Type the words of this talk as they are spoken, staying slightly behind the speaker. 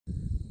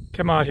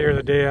Came out here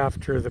the day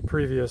after the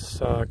previous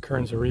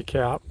Kernza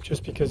recap,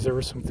 just because there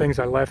were some things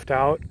I left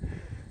out,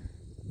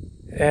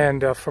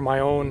 and for my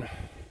own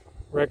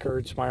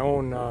records, my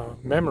own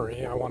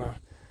memory, I want to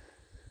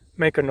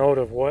make a note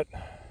of what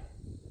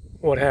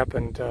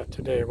happened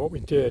today, what we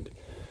did.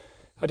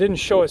 I didn't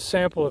show a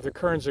sample of the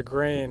Kernza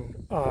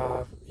grain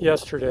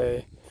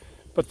yesterday,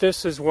 but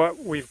this is what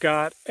we've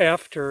got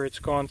after it's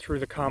gone through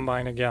the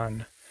combine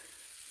again.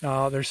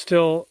 Now there's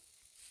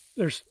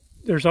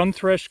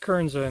unthreshed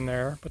Kernza in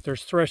there, but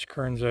there's threshed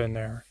Kernza in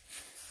there.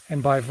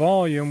 And by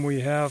volume,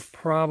 we have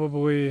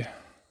probably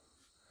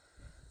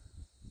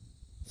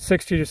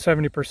 60 to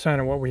 70%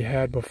 of what we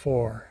had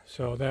before.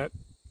 So that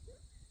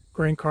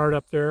grain cart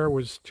up there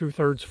was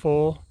 2/3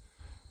 full,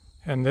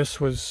 and this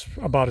was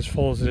about as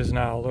full as it is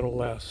now, a little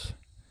less,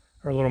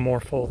 or a little more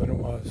full than it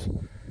was.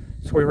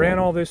 So we ran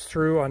all this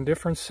through on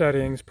different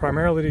settings,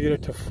 primarily to get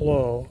it to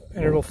flow,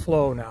 and it'll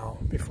flow now.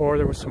 Before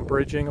there was some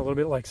bridging, a little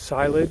bit like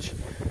silage.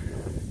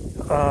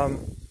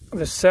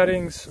 The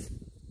settings,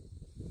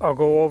 I'll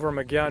go over them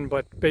again,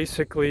 but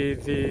basically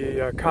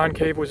the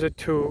concave was at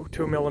 2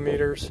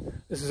 millimeters.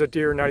 This is a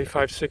Deere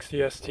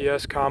 9560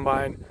 STS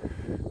combine,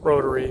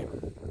 rotary.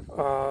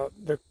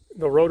 The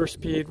rotor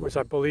speed was,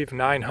 I believe,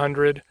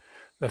 900.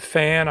 The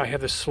fan, I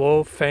had the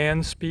slow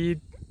fan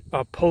speed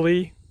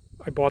pulley.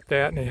 I bought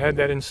that and I had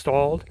that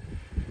installed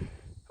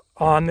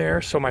on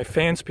there. So my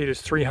fan speed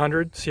is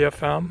 300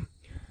 CFM.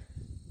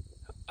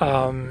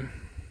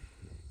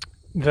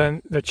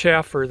 Then the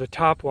Chaffer, the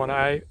top one,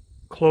 I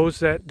closed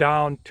that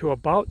down to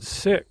about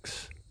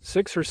 6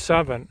 or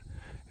 7,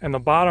 and the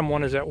bottom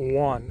one is at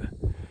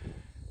 1.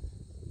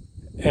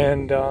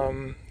 And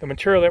the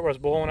material that was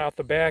blowing out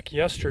the back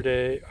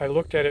yesterday, I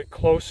looked at it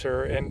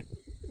closer, and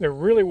there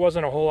really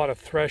wasn't a whole lot of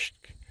threshed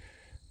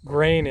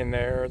grain in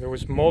there. There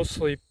was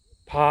mostly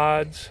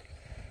pods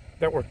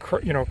that were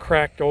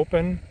cracked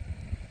open.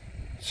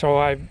 So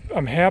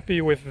I'm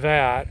happy with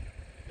that.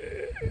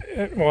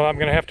 Well, I'm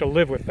going to have to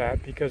live with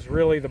that, because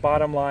really the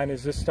bottom line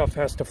is this stuff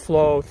has to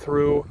flow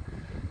through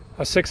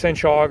a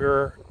 6-inch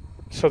auger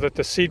so that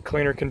the seed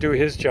cleaner can do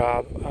his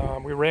job.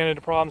 We ran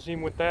into problems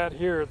even with that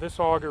here. This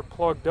auger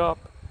plugged up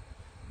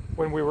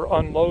when we were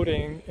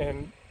unloading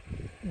and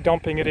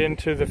dumping it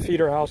into the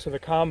feeder house of the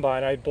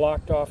combine. I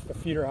blocked off the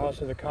feeder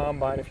house of the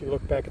combine, if you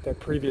look back at that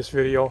previous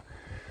video,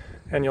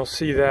 and you'll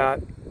see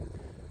that,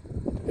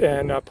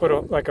 and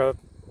put like a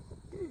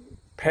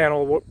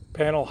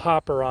panel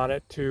hopper on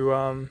it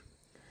to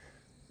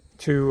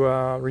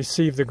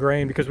receive the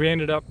grain, because we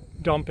ended up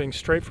dumping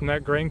straight from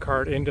that grain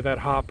cart into that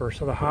hopper.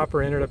 So the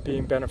hopper ended up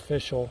being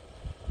beneficial.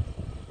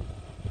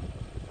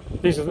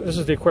 This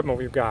is the equipment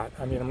we've got.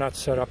 I mean, I'm not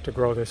set up to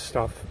grow this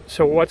stuff.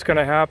 So what's going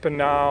to happen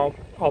now,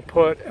 I'll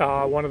put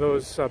one of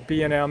those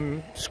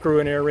B&M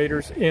screw-in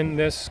aerators in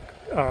this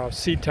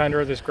seed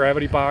tender, this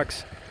gravity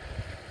box.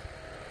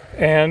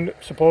 And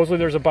supposedly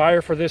there's a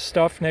buyer for this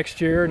stuff next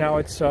year. Now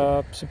it's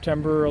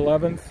September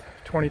 11th,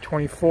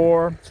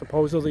 2024.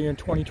 Supposedly in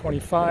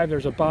 2025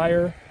 there's a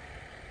buyer.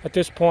 At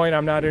this point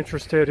I'm not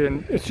interested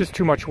in, it's just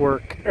too much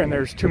work, and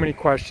there's too many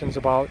questions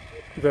about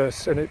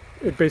this, and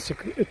it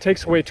basically, it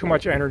takes away too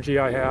much energy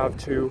I have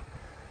to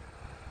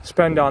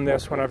spend on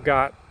this when I've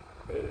got,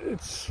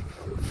 it's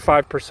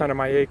 5% of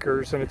my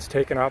acres, and it's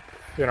taken up,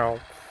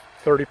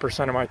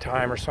 30% of my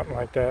time or something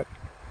like that,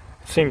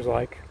 it seems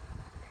like.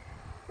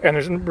 And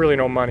there's really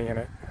no money in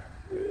it.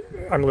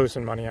 I'm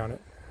losing money on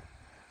it.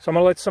 So I'm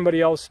going to let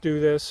somebody else do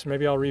this.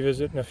 Maybe I'll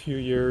revisit in a few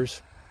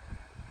years.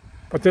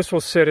 But this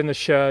will sit in the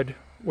shed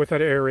with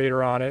that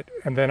aerator on it,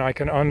 and then I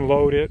can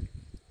unload it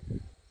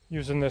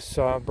using this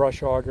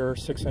brush auger,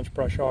 6-inch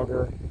brush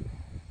auger,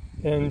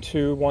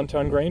 into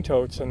 1-ton grain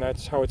totes, and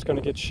that's how it's going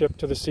to get shipped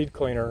to the seed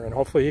cleaner. And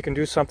hopefully he can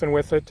do something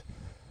with it.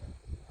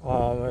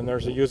 And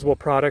there's a usable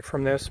product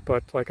from this,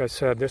 but like I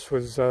said, this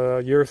was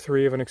year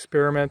 3 of an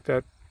experiment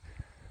that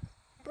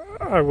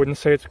I wouldn't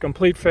say it's a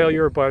complete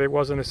failure, but it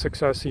wasn't a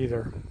success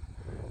either.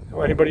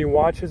 Anybody who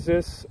watches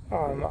this,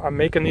 I'm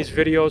making these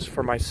videos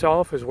for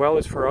myself as well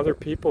as for other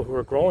people who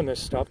are growing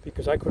this stuff,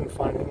 because I couldn't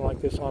find anything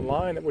like this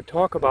online that would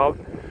talk about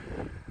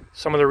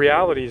some of the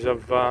realities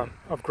of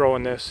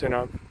growing this in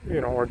a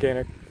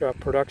organic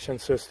production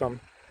system.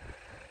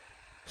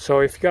 So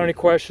if you got any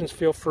questions,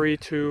 feel free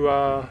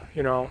to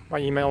my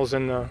email's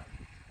on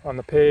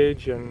the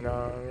page, and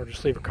or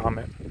just leave a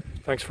comment.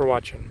 Thanks for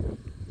watching.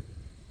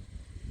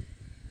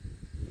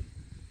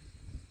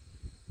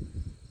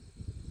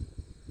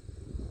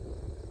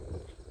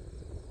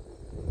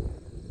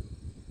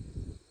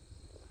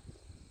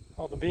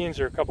 Well, the beans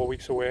are a couple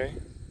weeks away.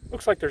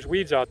 Looks like there's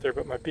weeds out there,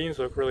 but my beans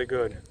look really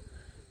good.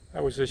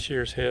 That was this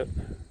year's hit,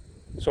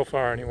 so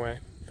far anyway.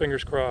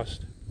 Fingers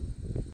crossed.